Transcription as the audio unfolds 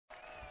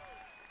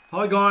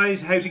Hi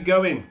guys, how's it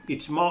going?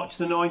 It's March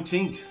the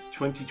 19th,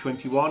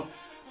 2021.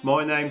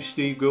 My name's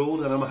Steve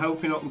Gould and I'm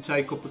hoping I can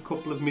take up a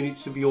couple of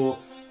minutes of your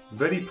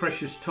very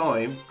precious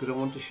time because I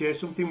want to share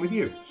something with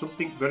you,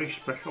 something very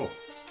special.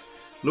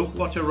 Look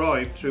what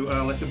arrived through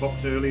our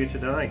letterbox earlier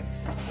today.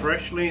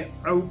 Freshly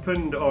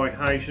opened, I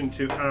hasten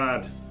to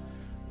add,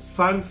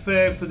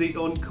 Fanfare for the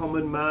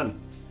Uncommon Man,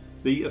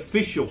 the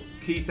official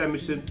Keith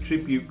Emerson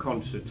Tribute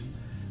Concert.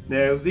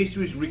 Now this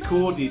was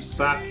recorded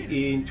back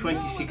in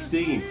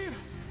 2016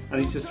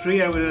 and it's a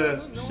 3-hour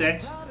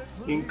set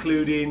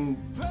including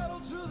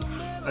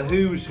a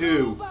who's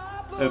who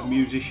of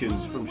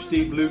musicians from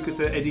Steve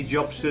Lukather, Eddie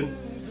Jobson,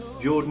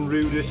 Jordan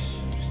Rudess,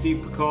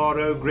 Steve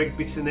Porcaro, Greg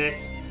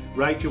Bissonette,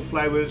 Rachel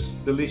Flowers,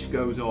 the list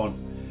goes on.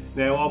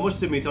 Now I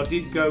must admit I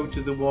did go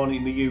to the one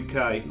in the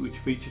UK which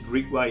featured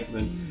Rick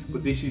Wakeman,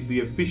 but this is the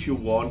official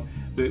one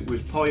that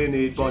was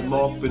pioneered by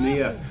Mark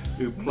Bernier,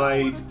 who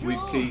played with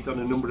Keith on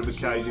a number of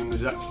occasions,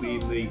 was actually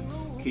in the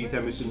Keith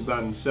Emerson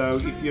band. So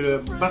if you're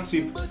a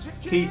massive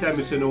Keith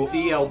Emerson or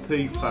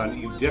ELP fan,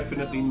 you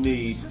definitely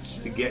need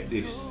to get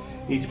this.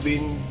 It's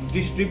been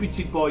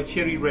distributed by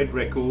Cherry Red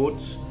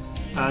Records,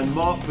 and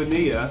Mark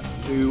Bernier,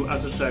 who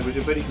as I say was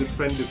a very good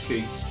friend of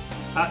Keith's,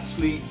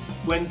 actually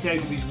went out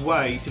of his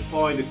way to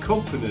find a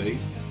company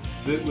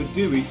that would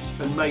do it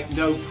and make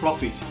no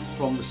profit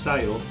from the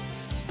sale,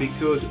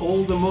 because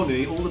all the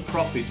money, all the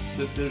profits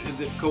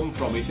that come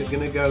from it are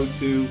going to go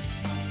to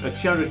a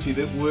charity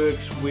that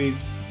works with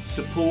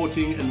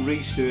supporting and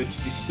research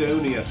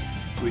dystonia,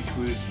 which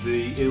was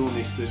the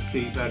illness that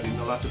Keith had in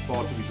the latter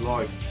part of his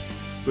life.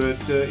 But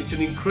it's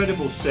an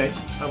incredible set.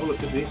 Have a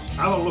look at this.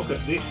 Have a look at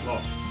this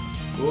lot.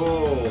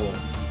 Oh,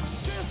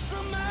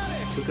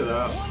 look at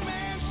that.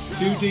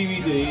 2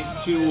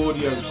 DVDs, 2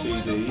 audio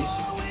CDs,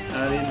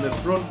 and in the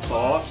front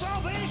part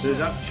there's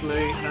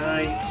actually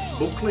a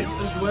booklet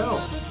as well.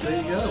 There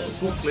you go, a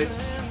booklet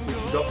which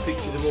has got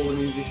pictures of all the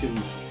musicians.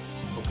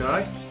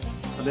 Okay,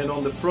 and then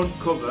on the front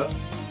cover,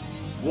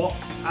 what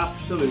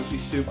absolutely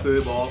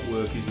superb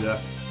artwork is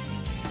that?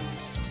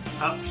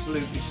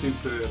 Absolutely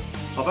superb.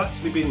 I've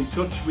actually been in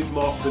touch with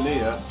Mark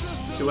Bernier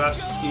to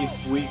ask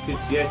if we could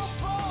get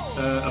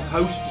a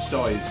poster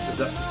size of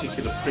that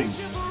particular print,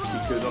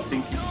 because I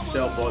think it would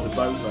sell by the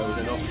boatload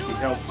and obviously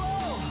help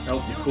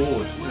the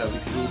cause, you know,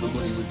 because all the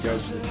money would go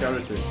to the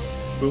charity.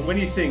 But when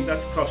you think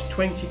that cost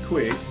 20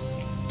 quid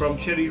from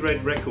Cherry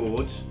Red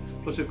Records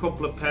plus a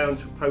couple of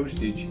pounds for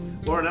postage,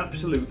 what an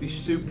absolutely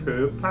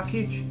superb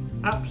package.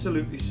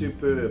 Absolutely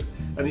superb.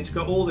 And it's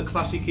got all the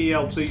classic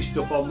ELP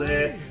stuff on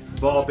there,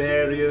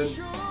 Barbarian,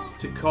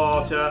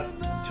 Toccata,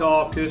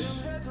 Tarkus,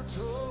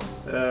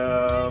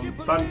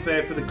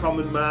 Fanfare for the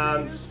Common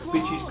Man,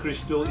 Bitches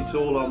Crystal, it's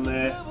all on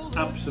there.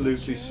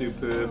 Absolutely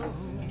superb.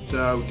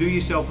 So do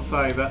yourself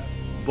a favour,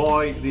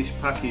 buy this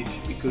package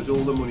because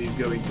all the money is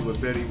going to a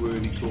very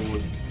worthy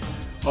cause.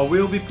 I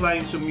will be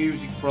playing some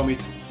music from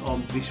it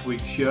on this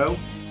week's show,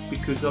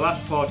 because the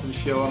last part of the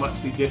show I'm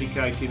actually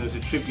dedicating as a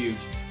tribute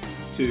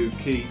to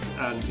Keith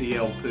and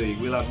ELP.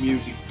 We'll have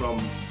music from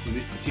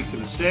this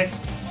particular set.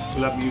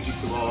 We'll have music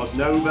from Ars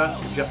Nova,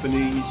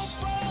 Japanese,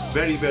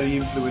 very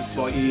influenced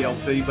by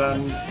ELP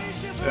band,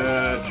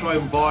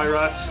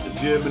 Triumvirat,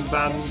 a German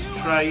band,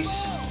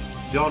 Trace,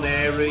 Don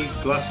Airy,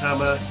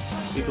 Glasshammer.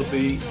 It'll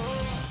be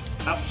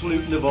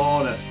absolute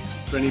nirvana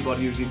for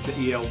anybody who's into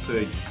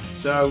ELP.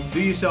 So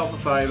do yourself a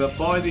favour,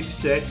 buy this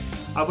set,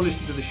 have a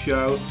listen to the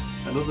show,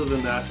 and other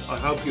than that, I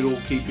hope you're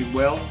all keeping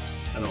well,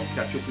 and I'll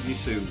catch up with you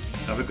soon.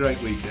 Have a great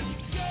weekend.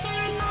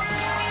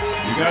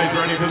 You guys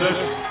ready for this?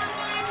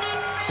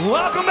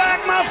 Welcome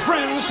back, my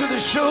friends, to the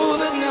show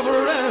that never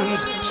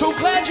ends. So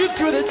glad you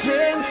could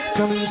attend.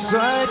 Come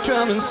inside,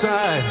 come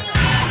inside.